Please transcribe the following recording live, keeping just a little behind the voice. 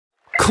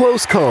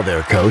Close call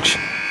there, Coach.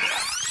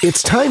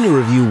 It's time to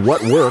review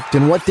what worked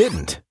and what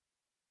didn't.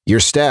 Your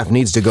staff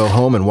needs to go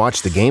home and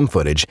watch the game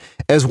footage,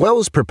 as well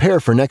as prepare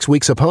for next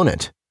week's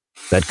opponent.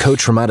 That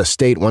coach from out of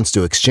state wants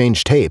to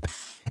exchange tape,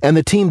 and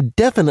the team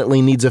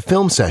definitely needs a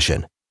film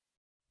session.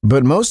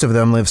 But most of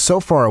them live so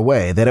far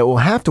away that it will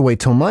have to wait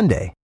till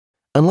Monday,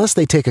 unless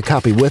they take a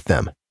copy with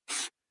them.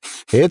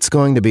 It's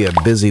going to be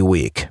a busy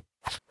week.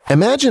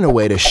 Imagine a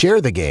way to share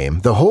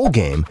the whole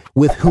game,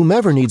 with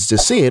whomever needs to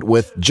see it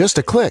with just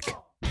a click.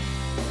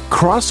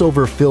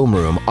 Krossover Film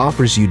Room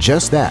offers you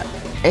just that,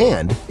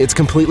 and it's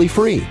completely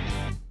free.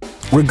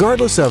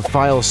 Regardless of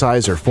file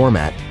size or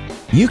format,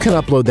 you can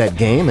upload that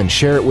game and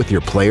share it with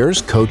your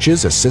players,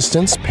 coaches,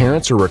 assistants,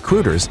 parents, or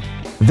recruiters,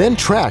 then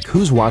track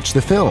who's watched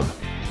the film.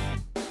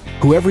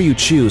 Whoever you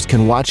choose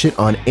can watch it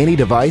on any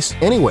device,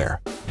 anywhere,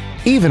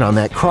 even on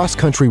that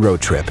cross-country road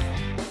trip.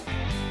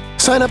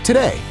 Sign up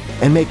today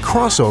and make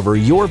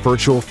Krossover your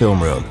virtual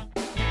film room.